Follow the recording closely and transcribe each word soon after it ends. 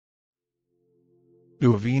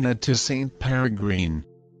Novena to Saint Peregrine.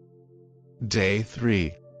 Day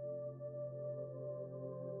 3.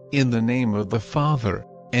 In the name of the Father,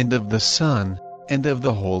 and of the Son, and of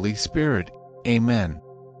the Holy Spirit. Amen.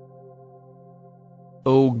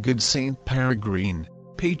 O good Saint Peregrine,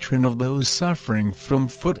 patron of those suffering from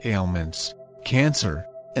foot ailments, cancer,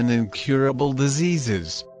 and incurable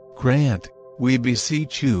diseases, grant, we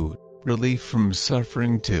beseech you, relief from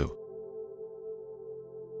suffering too.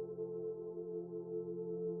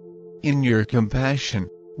 In your compassion,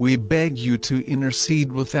 we beg you to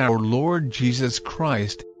intercede with our Lord Jesus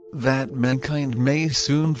Christ, that mankind may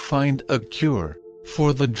soon find a cure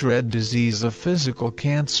for the dread disease of physical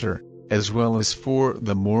cancer, as well as for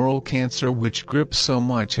the moral cancer which grips so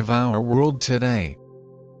much of our world today.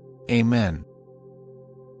 Amen.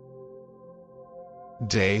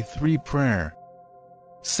 Day 3 Prayer.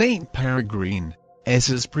 Saint Peregrine, as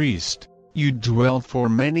his priest, you dwelt for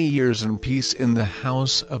many years in peace in the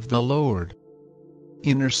house of the Lord.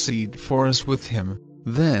 Intercede for us with him,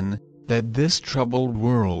 then, that this troubled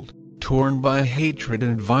world, torn by hatred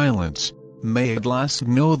and violence, may at last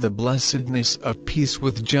know the blessedness of peace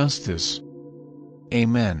with justice.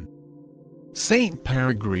 Amen. Saint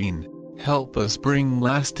Peregrine, help us bring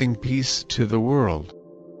lasting peace to the world.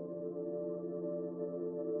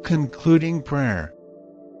 Concluding Prayer.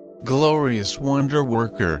 Glorious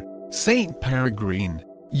Wonder-worker, Saint Peregrine,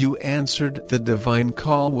 you answered the divine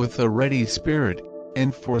call with a ready spirit,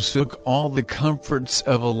 and forsook all the comforts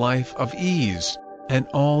of a life of ease, and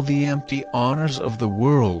all the empty honors of the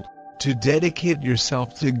world, to dedicate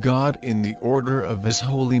yourself to God in the order of His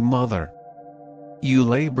Holy Mother. You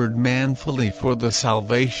labored manfully for the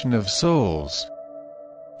salvation of souls.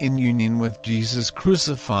 In union with Jesus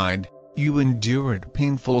crucified, you endured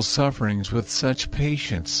painful sufferings with such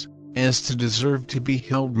patience, as to deserve to be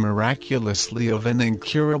healed miraculously of an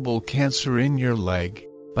incurable cancer in your leg,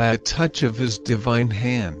 by a touch of His divine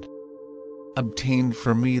hand. Obtain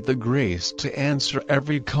for me the grace to answer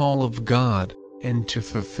every call of God, and to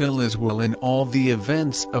fulfill His will in all the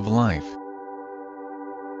events of life.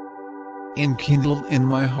 Enkindle in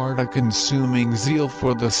my heart a consuming zeal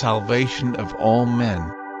for the salvation of all men.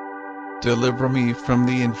 Deliver me from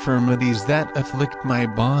the infirmities that afflict my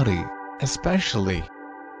body, especially.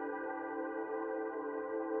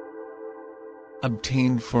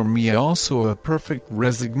 Obtain for me also a perfect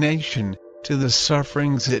resignation to the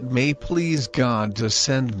sufferings it may please God to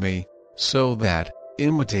send me, so that,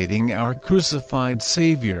 imitating our crucified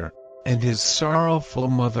Savior, and His sorrowful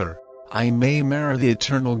Mother, I may merit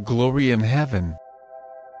eternal glory in heaven.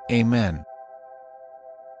 Amen.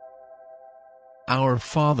 Our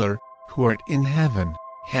Father, who art in heaven,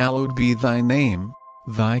 hallowed be thy name,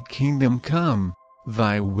 thy kingdom come,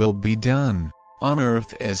 thy will be done, on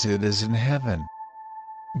earth as it is in heaven.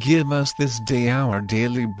 Give us this day our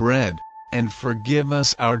daily bread, and forgive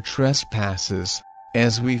us our trespasses,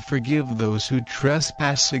 as we forgive those who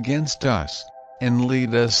trespass against us, and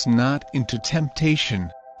lead us not into temptation,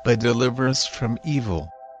 but deliver us from evil.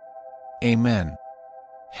 Amen.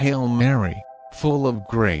 Hail Mary, full of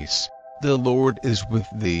grace, the Lord is with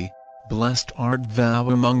thee, blessed art thou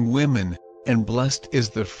among women, and blessed is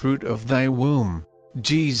the fruit of thy womb,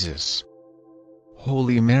 Jesus.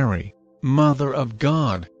 Holy Mary, Mother of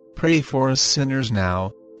God, pray for us sinners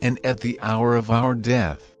now, and at the hour of our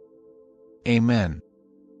death. Amen.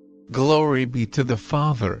 Glory be to the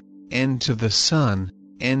Father, and to the Son,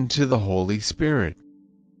 and to the Holy Spirit.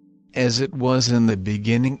 As it was in the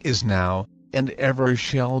beginning is now, and ever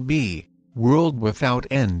shall be, world without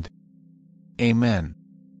end. Amen.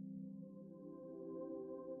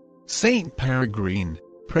 Saint Peregrine,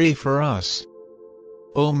 pray for us.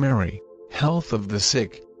 O Mary, health of the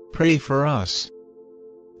sick, pray for us.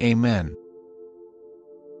 Amen.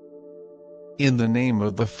 In the name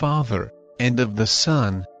of the Father, and of the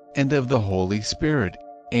Son, and of the Holy Spirit.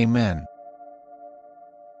 Amen.